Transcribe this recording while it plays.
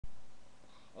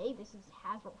This is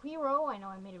hasbrohero. I know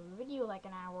I made a video like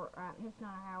an hour, if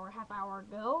not an hour, half hour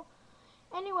ago.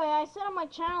 Anyway, I said on my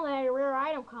channel that I had a rare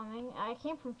item coming. I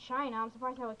came from China. I'm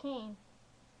surprised how it came.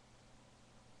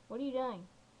 What are you doing?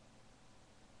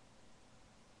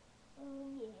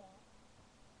 Oh,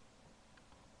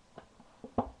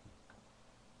 yeah.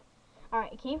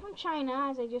 Alright, it came from China,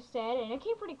 as I just said, and it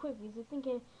came pretty quick because I think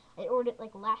I ordered it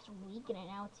like last week, and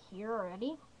now it's here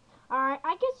already. Alright,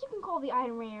 I guess you can call the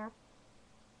item rare.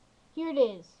 Here it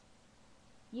is.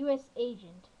 U.S.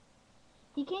 Agent.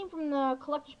 He came from the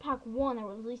Collector's Pack 1 that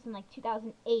was released in like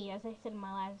 2008, as I said in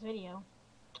my last video.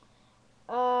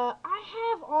 I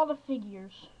have all the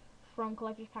figures from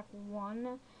Collector's Pack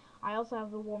 1. I also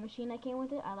have the War Machine that came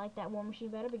with it. I like that War Machine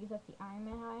better because that's the Iron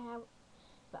Man I have.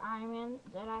 The Iron Man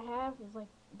that I have is like,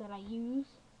 that I use.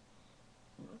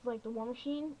 It's like the War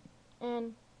Machine.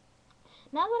 And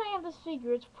now that I have this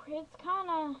figure, it's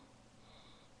kinda,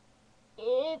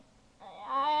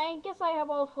 I guess I have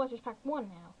all of Collector's Pack 1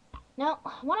 now. Now,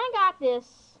 when I got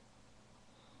this,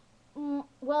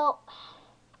 well,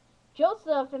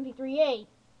 Joseph MP38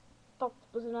 thought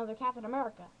it was another Captain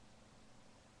America.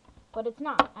 But it's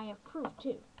not. I have proof,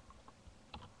 too.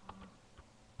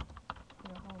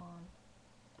 Here, hold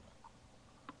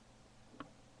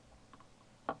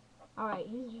on. Alright,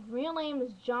 his real name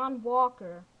is John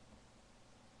Walker.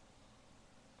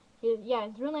 His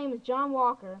real name is John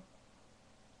Walker.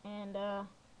 And,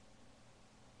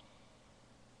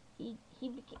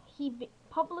 he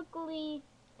publicly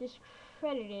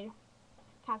discredited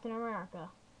Captain America.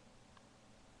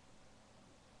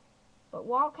 But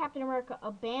while Captain America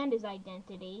abandoned his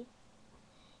identity,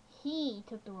 he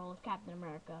took the role of Captain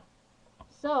America.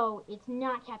 So, it's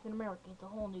not Captain America, it's a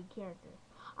whole new character.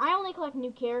 I only collect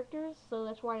new characters, so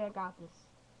that's why I got this.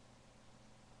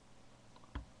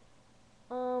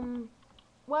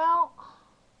 Well,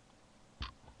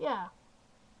 yeah.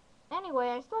 Anyway,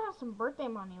 I still have some birthday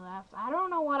money left. I don't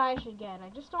know what I should get. I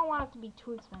just don't want it to be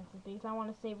too expensive because I want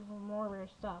to save it for more rare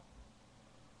stuff.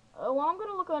 Well, I'm going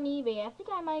to look on eBay. I think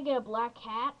I might get a Black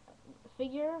Cat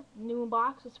figure, new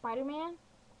box with Spider-Man.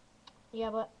 Yeah,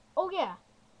 but, oh yeah,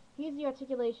 here's the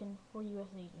articulation for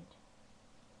U.S. Agent.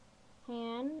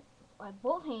 Hand,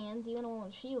 both hands, even the one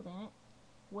with a shield in it.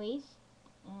 Waist,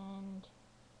 and,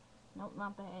 nope,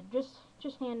 not the head.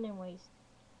 Just hand and waist.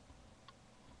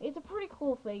 It's a pretty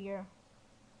cool figure.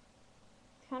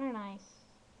 It's kind of nice.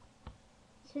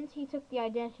 Since he took the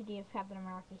identity of Captain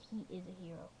America, he is a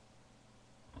hero.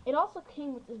 It also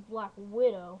came with this Black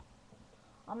Widow.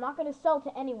 I'm not going to sell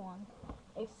to anyone,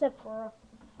 except for,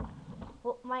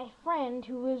 well, my friend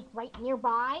who is right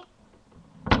nearby.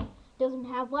 Doesn't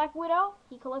have Black Widow.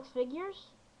 He collects figures.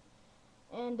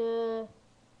 And,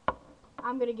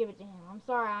 I'm going to give it to him. I'm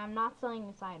sorry, I'm not selling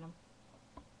this item.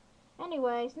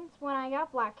 Anyway, since when I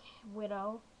got Black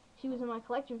Widow, she was in my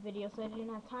collection video, so I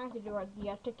didn't have time to do the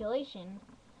articulation.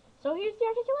 So here's the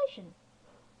articulation.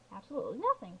 Absolutely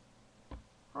nothing.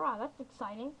 Hurrah, that's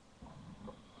exciting.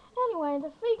 Anyway,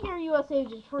 the figure U.S.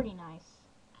 Agent is pretty nice.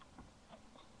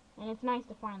 And it's nice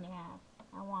to finally have.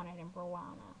 I wanted him for a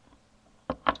while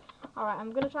now. Alright, I'm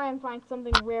going to try and find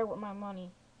something rare with my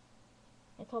money.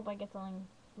 Let's hope I get something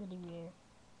really rare.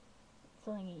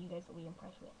 Something that you guys will be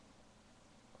impressed with.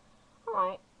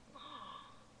 Alright.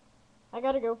 I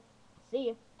gotta go. See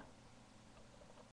ya.